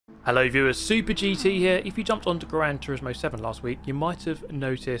Hello viewers, Super GT here. If you jumped onto Gran Turismo 7 last week, you might have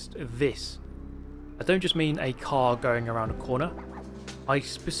noticed this. I don't just mean a car going around a corner, I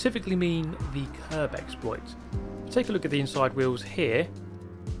specifically mean the curb exploit. If you take a look at the inside wheels here,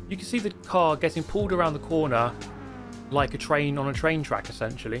 you can see the car getting pulled around the corner like a train on a train track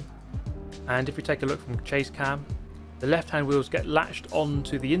essentially. And if you take a look from chase cam, the left hand wheels get latched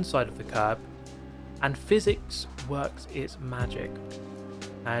onto the inside of the curb and physics works its magic.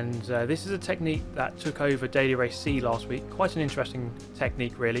 And this is a technique that took over Daily Race C last week. Quite an interesting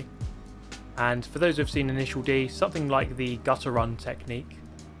technique really. And for those who have seen Initial D, something like the gutter run technique.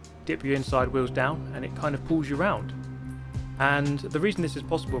 Dip your inside wheels down and it kind of pulls you around. And the reason this is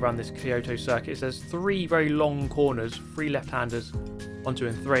possible around this Kyoto circuit is there's three very long corners, three left-handers, 1, 2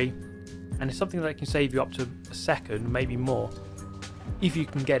 and 3. And it's something that can save you up to a second, maybe more, if you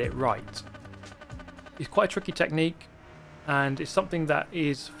can get it right. It's quite a tricky technique. And it's something that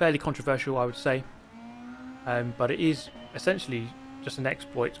is fairly controversial, I would say, but it is essentially just an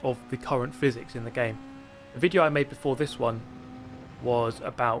exploit of the current physics in the game. The video I made before this one was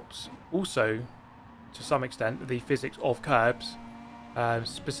about also, to some extent, the physics of curbs,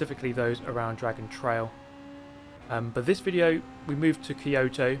 specifically those around Dragon Trail. But this video, we moved to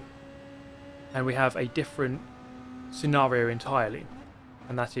Kyoto, and we have a different scenario entirely,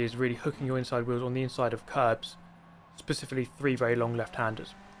 and that is really hooking your inside wheels on the inside of curbs, specifically three very long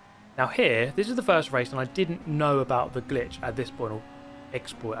left-handers. Now here, this is the first race and I didn't know about the glitch at this point, or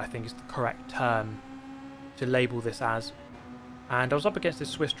exploit I think is the correct term to label this as. And I was up against this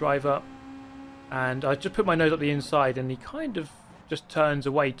Swiss driver and I just put my nose up the inside and he kind of just turns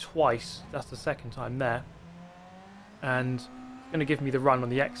away twice. That's the second time there. And it's going to give me the run on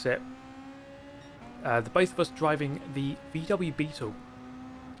the exit. The both of us driving the VW Beetle,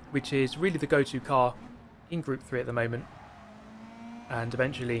 which is really the go-to car in Group 3 at the moment, and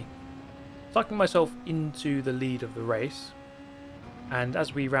eventually sucking myself into the lead of the race. And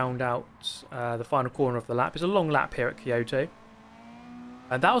as we round out the final corner of the lap, it's a long lap here at Kyoto,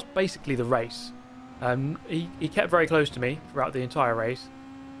 and that was basically the race. He kept very close to me throughout the entire race,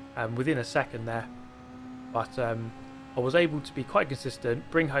 within a second there, but I was able to be quite consistent,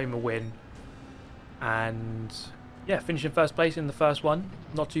 bring home a win, and yeah, finishing first place in the first one.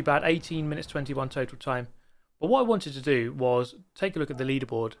 Not too bad, 18 minutes 21 total time. But what I wanted to do was take a look at the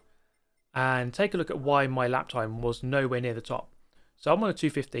leaderboard and take a look at why my lap time was nowhere near the top. So I'm on a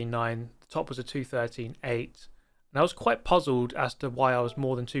 2:15.9, the top was a 2:13.8, and I was quite puzzled as to why I was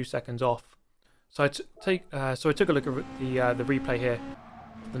more than 2 seconds off. So I took a look at the replay here,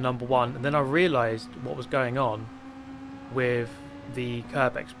 the number one, and then I realised what was going on with the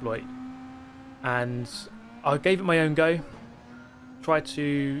curb exploit. And I gave it my own go, tried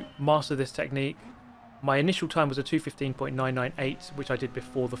to master this technique. My initial time was a 2:15.998, which I did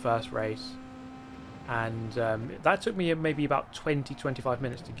before the first race. And that took me maybe about 20-25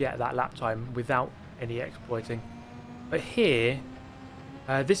 minutes to get that lap time without any exploiting. But here,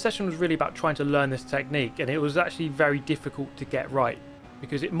 this session was really about trying to learn this technique, and it was actually very difficult to get right.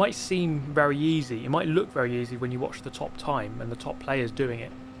 Because it might seem very easy, it might look very easy when you watch the top time and the top players doing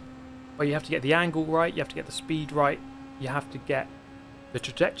it. But you have to get the angle right, you have to get the speed right, you have to get the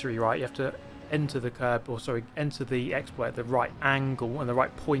trajectory right, you have to enter the curb, or sorry, enter the exploit at the right angle and the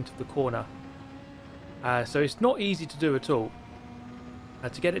right point of the corner. So it's not easy to do at all.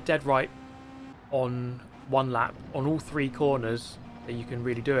 To get it dead right on one lap, on all three corners that you can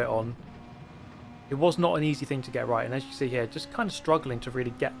really do it on, it was not an easy thing to get right. And as you see here, just kind of struggling to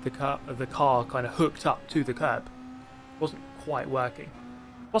really get the car kind of hooked up to the curb. It wasn't quite working.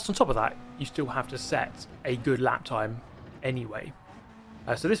 Plus on top of that, you still have to set a good lap time anyway.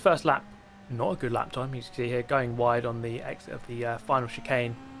 So this first lap, not a good lap time. You can see here going wide on the exit of the final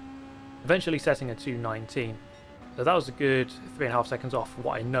chicane, eventually setting a 2:19. So that was a good 3.5 seconds off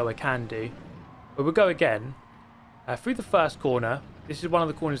what I know I can do. But we'll go again through the first corner. This is one of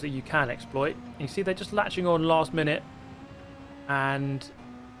the corners that you can exploit. And you see they're just latching on last minute, and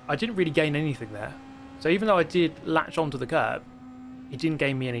I didn't really gain anything there. So even though I did latch onto the curb, it didn't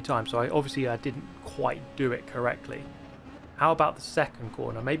gain me any time. So I didn't quite do it correctly. How about the second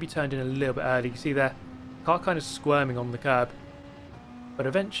corner? Maybe turned in a little bit early. You see there, car kind of squirming on the curb, but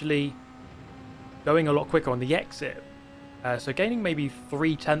eventually going a lot quicker on the exit. So gaining maybe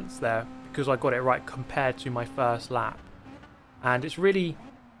 0.3 there because I got it right compared to my first lap. And it's really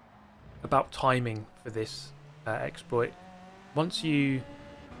about timing for this exploit. Once you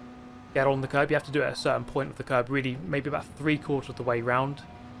get on the curb, you have to do it at a certain point of the curb, really maybe about 3/4 of the way round.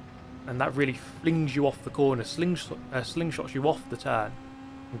 And that really flings you off the corner, slingshots you off the turn,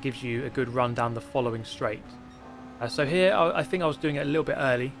 and gives you a good run down the following straight. So here I think I was doing it a little bit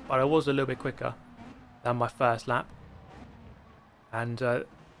early, but I was a little bit quicker than my first lap. And the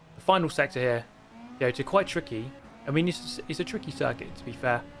final sector here, it's quite tricky. I mean, it's a tricky circuit, to be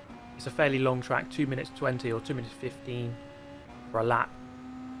fair. It's a fairly long track, 2 minutes 20 or 2 minutes 15 for a lap.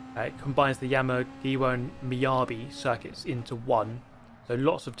 It combines the Yamagiwa and Miyabi circuits into one, so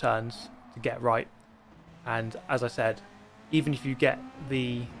lots of turns to get right. And as I said, even if you get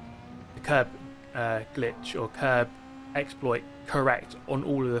the curb glitch or curb exploit correct on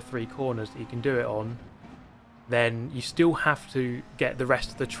all of the 3 corners that you can do it on, then you still have to get the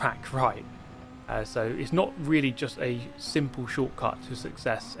rest of the track right. So it's not really just a simple shortcut to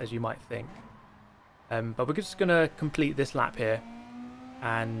success as you might think. But we're just going to complete this lap here,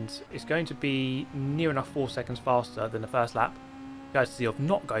 and it's going to be near enough 4 seconds faster than the first lap, courtesy of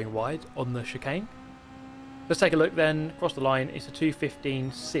not going wide on the chicane. Let's take a look then. Across the line, it's a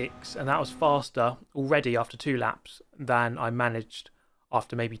 2:15.6, and that was faster already after 2 laps than I managed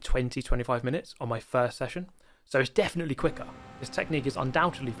after maybe 20-25 minutes on my first session. So it's definitely quicker. This technique is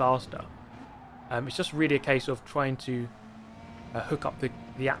undoubtedly faster. It's just really a case of trying to hook up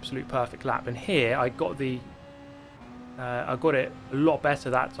the absolute perfect lap. And here I got it a lot better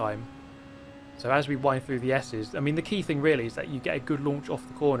that time. So as we wind through the S's, I mean, the key thing really is that you get a good launch off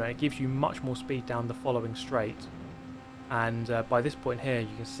the corner. It gives you much more speed down the following straight. And by this point here,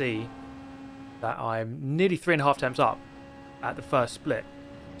 you can see that I'm nearly 3.5 temps up at the first split,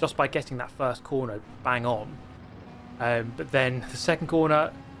 just by getting that first corner bang on. But then the second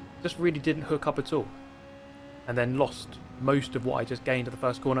corner just really didn't hook up at all, and then lost most of what I just gained at the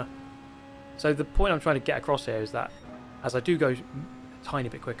first corner. So the point I'm trying to get across here is that, as I do go a tiny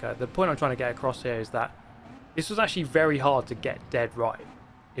bit quicker, the point I'm trying to get across here is that this was actually very hard to get dead right.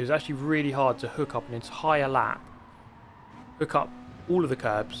 It was actually really hard to hook up an entire lap, hook up all of the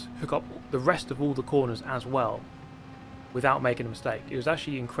curbs, hook up the rest of all the corners as well, without making a mistake. It was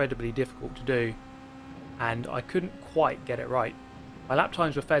actually incredibly difficult to do, and I couldn't quite get it right. My lap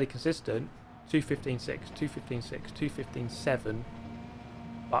times were fairly consistent, 2:15.6, 2:15.6, 2:15.7,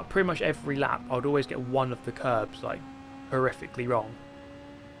 but pretty much every lap I would always get one of the curbs like horrifically wrong.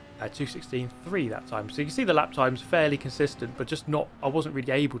 2:16.3 that time. So you can see the lap times fairly consistent, but just not, I wasn't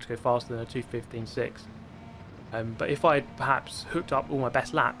really able to go faster than a 2:15.6. But if I had perhaps hooked up all my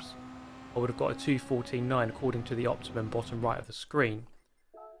best laps, I would have got a 2:14.9 according to the optimum bottom right of the screen.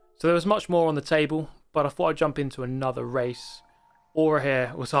 So there was much more on the table, but I thought I'd jump into another race. Aura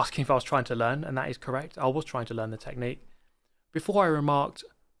here was asking if I was trying to learn, and that is correct. I was trying to learn the technique. Before I remarked,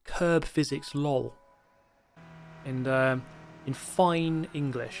 curb physics lol. And in fine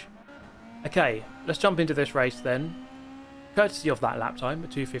English. Okay, let's jump into this race then. Courtesy of that lap time at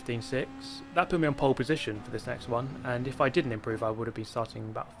 2:15.6, that put me on pole position for this next one, and if I didn't improve I would have been starting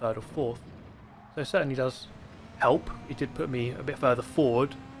about 3rd or 4th. So it certainly does help. It did put me a bit further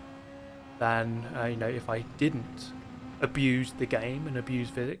forward than if I didn't abuse the game and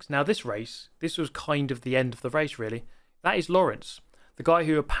abuse physics. Now this race, this was kind of the end of the race really. That is Lawrence, the guy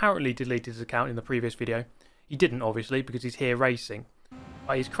who apparently deleted his account in the previous video. He didn't obviously because he's here racing.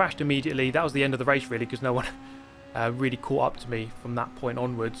 But he's crashed immediately. That was the end of the race really, because no one really caught up to me from that point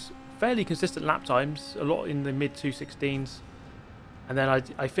onwards. Fairly consistent lap times, a lot in the mid 2:16s. And then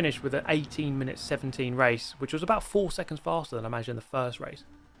I finished with an 18 minutes 17 race, which was about 4 seconds faster than I managed in the first race.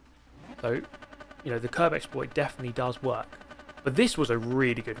 So, the curb exploit definitely does work. But this was a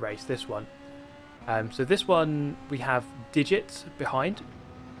really good race, this one. So this one, we have Digit behind.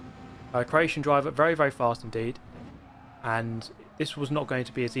 Croatian driver, very, very fast indeed. And this was not going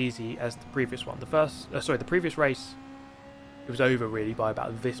to be as easy as the previous one. The previous race, it was over really by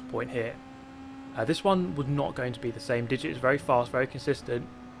about this point here. This one was not going to be the same. Digit is very fast, very consistent.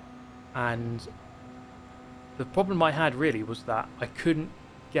 And the problem I had really was that I couldn't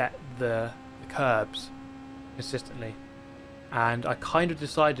get the curbs consistently, and I kind of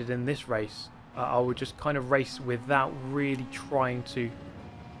decided in this race I would just kind of race without really trying to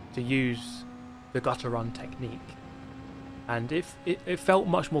use the gutter run technique, and it felt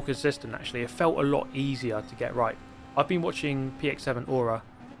much more consistent actually. It felt a lot easier to get right. I've been watching PX7 Aura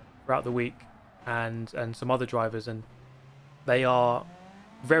throughout the week and some other drivers, and they are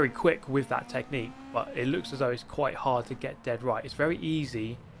very quick with that technique, but it looks as though it's quite hard to get dead right. It's very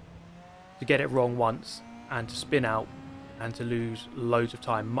easy to get it wrong once and to spin out and to lose loads of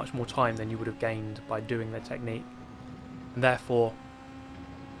time, much more time than you would have gained by doing the technique. And therefore,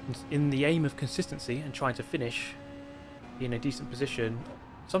 in the aim of consistency and trying to finish in a decent position,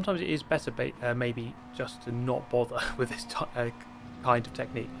 sometimes it is better maybe just to not bother with this kind of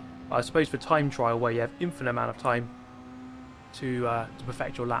technique. But I suppose for time trial, where you have infinite amount of time to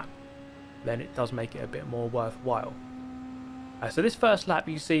perfect your lap, then it does make it a bit more worthwhile. So this first lap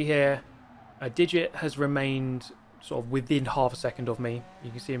you see here, Digit has remained sort of within half a second of me.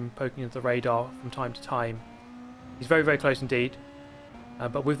 You can see him poking into the radar from time to time. He's very, very close indeed.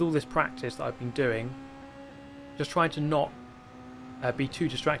 But with all this practice that I've been doing, just trying to not be too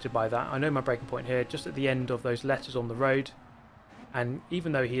distracted by that. I know my braking point here, just at the end of those letters on the road. And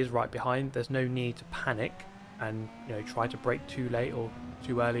even though he is right behind, there's no need to panic and try to brake too late or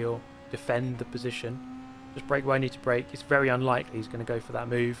too early or defend the position. Just brake where I need to brake. It's very unlikely he's going to go for that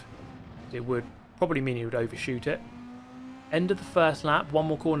move. It would probably mean he would overshoot it. End of the first lap, one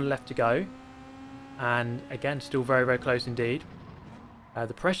more corner left to go. And again, still very, very close indeed.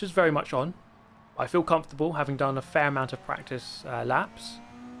 The pressure's very much on. I feel comfortable having done a fair amount of practice laps.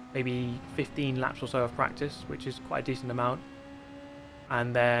 Maybe 15 laps or so of practice, which is quite a decent amount.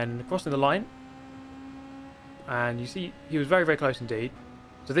 And then crossing the line. And you see, he was very, very close indeed.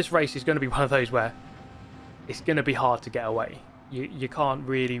 So this race is going to be one of those where it's going to be hard to get away. You can't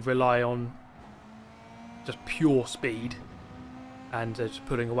really rely on just pure speed and just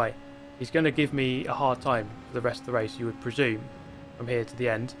pulling away. He's going to give me a hard time for the rest of the race, you would presume, from here to the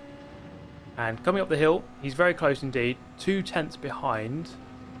end. And coming up the hill, he's very close indeed, 2/10 behind.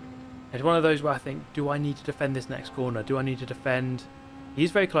 It's one of those where I think, do I need to defend this next corner? Do I need to defend?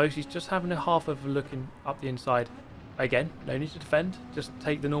 He's very close. He's just having a half of a looking up the inside. Again, no need to defend. Just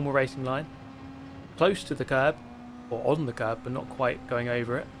take the normal racing line. Close to the curb, or on the curb, but not quite going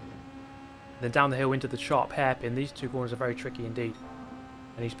over it. And then down the hill into the sharp hairpin. These two corners are very tricky indeed.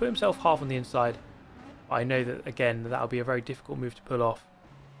 And he's put himself half on the inside. But I know that, again, that'll be a very difficult move to pull off.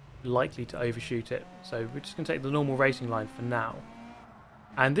 Likely to overshoot it. So we're just going to take the normal racing line for now.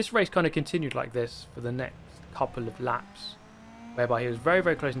 And this race kind of continued like this for the next couple of laps, whereby he was very,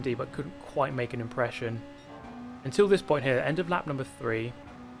 very close indeed, but couldn't quite make an impression. Until this point here, end of lap number 3.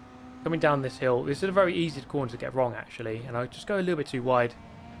 Coming down this hill, this is a very easy corner to get wrong actually, and I just go a little bit too wide.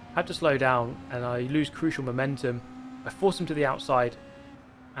 Had to slow down, and I lose crucial momentum. I force him to the outside,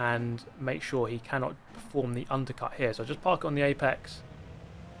 and make sure he cannot perform the undercut here. So I just park it on the apex,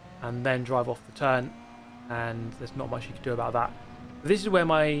 and then drive off the turn, and there's not much you can do about that. But this is where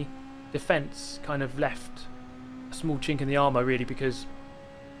my defence kind of left a small chink in the armour really, because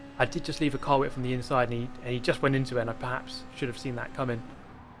I did just leave a car whip from the inside, and he just went into it, and I perhaps should have seen that coming,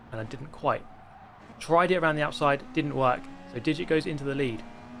 and I didn't quite. Tried it around the outside, didn't work, so Digit goes into the lead,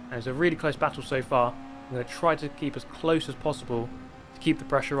 and it's a really close battle so far. I'm going to try to keep as close as possible to keep the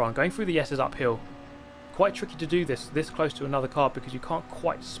pressure on. Going through the S's uphill, quite tricky to do this close to another car, because you can't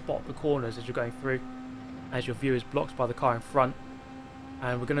quite spot the corners as you're going through, as your view is blocked by the car in front.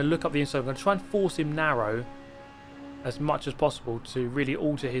 And we're going to look up the inside. We're going to try and force him narrow as much as possible to really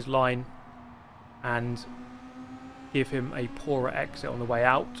alter his line and give him a poorer exit on the way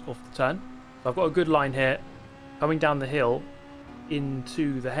out of the turn. So I've got a good line here, coming down the hill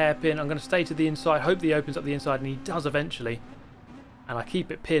into the hairpin. I'm going to stay to the inside, hope that he opens up the inside, and he does eventually. And I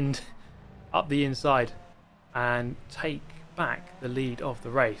keep it pinned up the inside and take back the lead of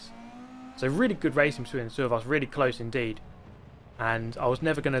the race. So really good racing between the two of us, really close indeed. And I was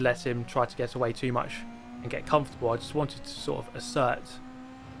never going to let him try to get away too much and get comfortable. I just wanted to sort of assert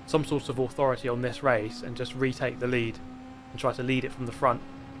some sort of authority on this race and just retake the lead and try to lead it from the front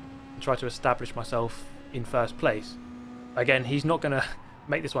and try to establish myself in first place. Again, he's not going to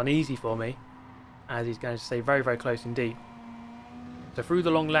make this one easy for me, as he's going to stay very, very close indeed. So through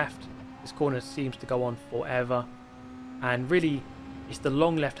the long left, this corner seems to go on forever, and really it's the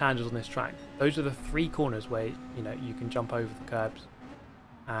long left handers on this track. Those are the 3 corners where you can jump over the curbs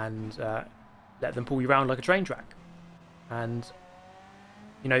and let them pull you around like a train track. And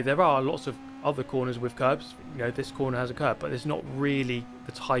there are lots of other corners with curbs. This corner has a curb, but it's not really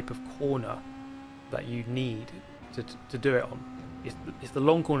the type of corner that you need to do it on. It's the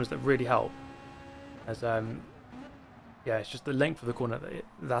long corners that really help. As yeah, it's just the length of the corner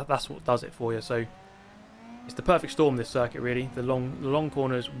that's what does it for you. So it's the perfect storm, this circuit really. The long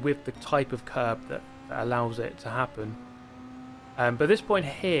corners with the type of curb that allows it to happen. But at this point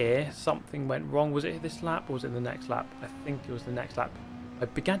here, something went wrong. Was it this lap or was it the next lap? I think it was the next lap. I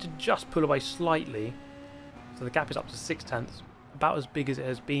began to just pull away slightly, so the gap is up to 6/10, about as big as it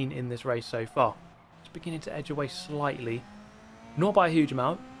has been in this race so far. Just beginning to edge away slightly, not by a huge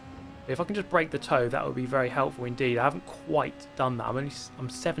amount. If I can just break the toe, that would be very helpful indeed. I haven't quite done that. I'm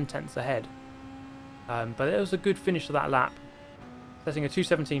 7/10 ahead, but it was a good finish to that lap, setting a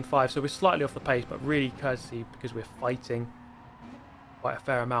 2:17.5. So we're slightly off the pace, but really courtesy because we're fighting quite a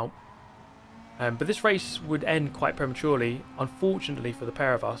fair amount. But this race would end quite prematurely, unfortunately for the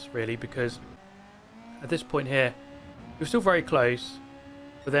pair of us, really, because at this point here, we're still very close.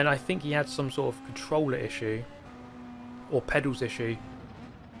 But then I think he had some sort of controller issue or pedals issue.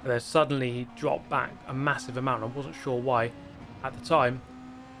 And then suddenly he dropped back a massive amount. I wasn't sure why at the time.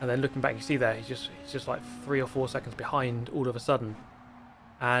 And then looking back, you see there, he's just like 3 or 4 seconds behind all of a sudden.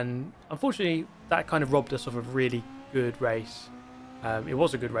 And unfortunately, that kind of robbed us of a really good race. It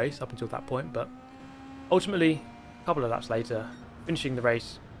was a good race up until that point, but ultimately, a couple of laps later, finishing the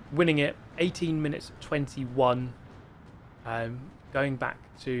race, winning it, 18 minutes 21, going back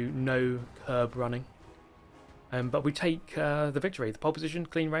to no curb running. But we take the victory, the pole position,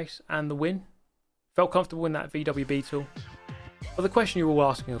 clean race, and the win. Felt comfortable in that VW Beetle. But the question you're all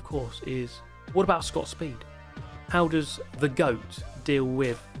asking, of course, is what about Scott Speed? How does the GOAT deal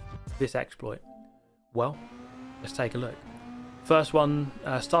with this exploit? Well, let's take a look. First one,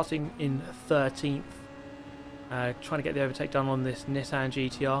 starting in 13th, trying to get the overtake done on this Nissan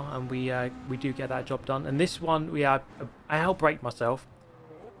GTR, and we do get that job done. And this one, I outbraked myself,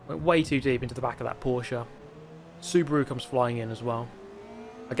 went way too deep into the back of that Porsche. Subaru comes flying in as well.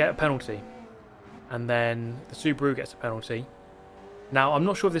 I get a penalty, and then the Subaru gets a penalty. Now, I'm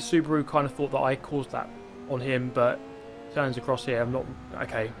not sure if this Subaru kind of thought that I caused that on him, but turns across here. I'm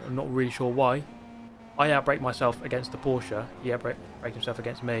not really sure why. I outbraked myself against the Porsche. He outbraked himself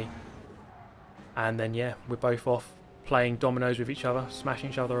against me. And then, yeah, we're both off playing dominoes with each other,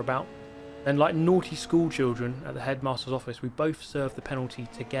 smashing each other about. Then, like naughty school children at the headmaster's office, we both served the penalty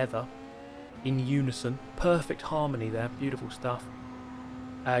together in unison. Perfect harmony there. Beautiful stuff.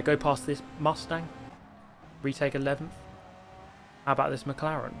 Go past this Mustang. Retake 11th. How about this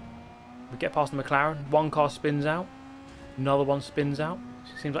McLaren? We get past the McLaren. One car spins out. Another one spins out.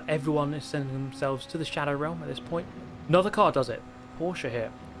 It seems like everyone is sending themselves to the Shadow Realm at this point. Another car does it. Porsche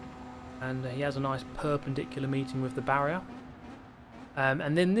here. And he has a nice perpendicular meeting with the barrier.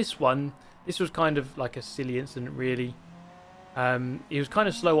 And then this one, this was kind of like a silly incident really. He was kind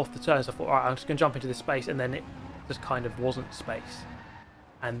of slow off the turn, so I thought, alright, I'm just going to jump into this space, and then it just kind of wasn't space.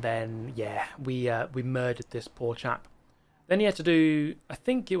 And then, yeah, we murdered this poor chap. Then he had to do, I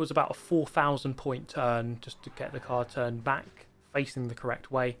think it was about a 4,000 point turn just to get the car turned back, facing the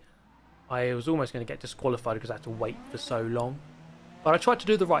correct way. I was almost going to get disqualified because I had to wait for so long. But I tried to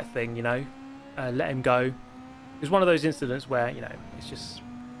do the right thing, you know, let him go. It was one of those incidents where, you know, it's just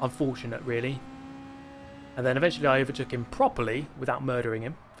unfortunate, really. And then eventually I overtook him properly without murdering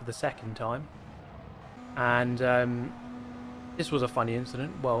him for the second time. And this was a funny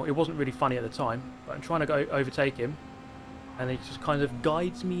incident. Well, it wasn't really funny at the time, but I'm trying to go overtake him. And he just kind of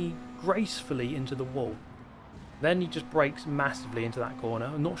guides me gracefully into the wall. Then he just brakes massively into that corner.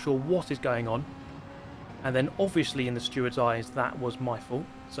 I'm not sure what is going on. And then obviously in the steward's eyes that was my fault.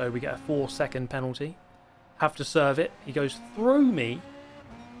 So we get a 4-second penalty. Have to serve it. He goes through me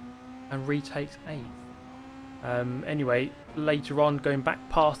and retakes 8th. Anyway, later on, going back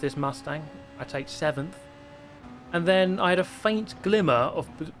past this Mustang, I take 7th. And then I had a faint glimmer of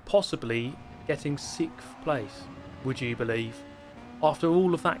possibly getting 6th place. Would you believe? After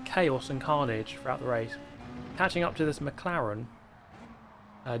all of that chaos and carnage throughout the race, catching up to this McLaren,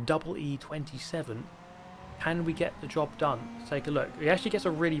 double E27, can we get the job done? Let's take a look. He actually gets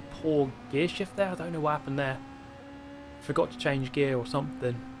a really poor gear shift there. I don't know what happened there. Forgot to change gear or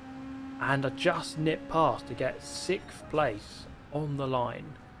something. And I just nipped past to get 6th place on the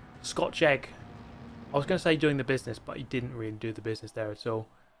line. Scotch Egg. I was going to say doing the business, but he didn't really do the business there at all.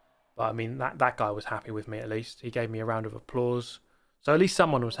 But I mean, that guy was happy with me at least. He gave me a round of applause. So at least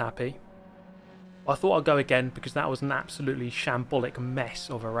someone was happy. I thought I'd go again because that was an absolutely shambolic mess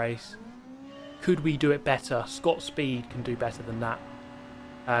of a race. Could we do it better? Scott Speed can do better than that.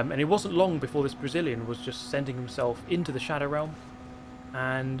 And it wasn't long before this Brazilian was just sending himself into the Shadow Realm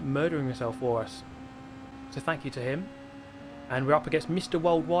and murdering himself for us. So thank you to him. And we're up against Mr.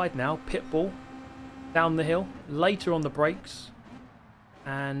 Worldwide now, Pitbull, down the hill, later on the brakes.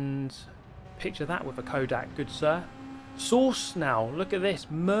 And picture that with a Kodak, good sir. Sauce now, look at this,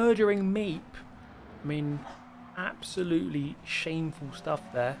 murdering Meep. I mean, absolutely shameful stuff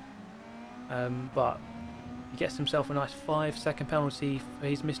there. But he gets himself a nice 5-second penalty for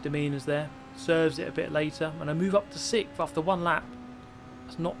his misdemeanors there. Serves it a bit later, and I move up to 6th after 1 lap.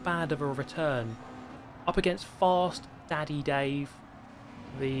 That's not bad of a return. Up against Fast Daddy Dave,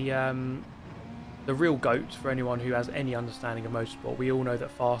 the real GOAT for anyone who has any understanding of motorsport. We all know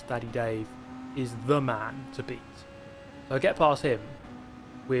that Fast Daddy Dave is the man to beat. So I get past him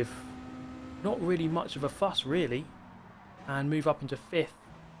with not really much of a fuss really, and move up into 5th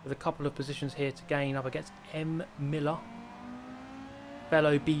with a couple of positions here to gain up against M. Miller,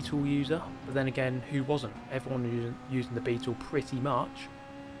 fellow Beetle user, but then again, who wasn't? Everyone using the Beetle pretty much.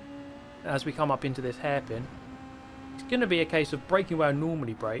 As we come up into this hairpin, it's going to be a case of braking where I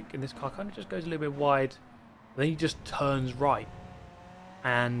normally brake, and this car kind of just goes a little bit wide, then he just turns right.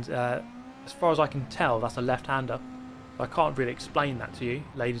 And as far as I can tell, that's a left-hander. So I can't really explain that to you,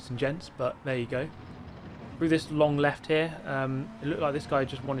 ladies and gents, but there you go. Through this long left here, it looked like this guy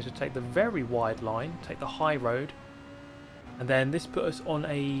just wanted to take the very wide line, take the high road, and then this put us on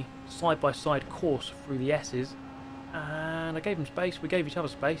a side-by-side course through the S's, and I gave him space, we gave each other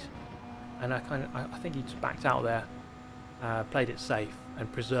space, and I think he just backed out there, played it safe,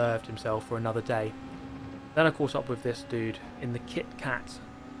 and preserved himself for another day. Then I caught up with this dude in the Kit Kat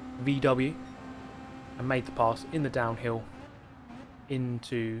VW, and made the pass in the downhill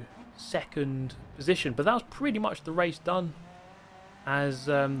into second position. But that was pretty much the race done, as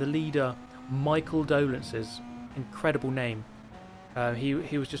the leader, Michael Dolentz's incredible name,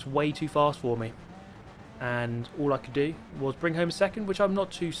 he was just way too fast for me, and all I could do was bring home second, which I'm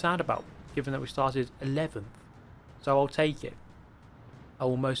not too sad about, given that we started 11th. So I'll take it. I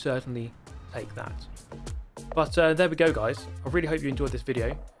will most certainly take that. But there we go, guys. I really hope you enjoyed this video.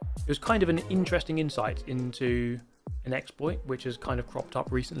 It was kind of an interesting insight into an exploit which has kind of cropped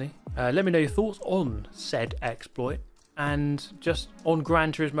up recently. Let me know your thoughts on said exploit, and just on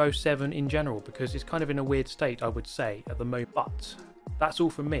Gran Turismo 7 in general, because it's kind of in a weird state, I would say, at the moment. But that's all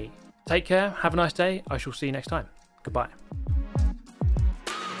from me. Take care, have a nice day, I shall see you next time. Goodbye.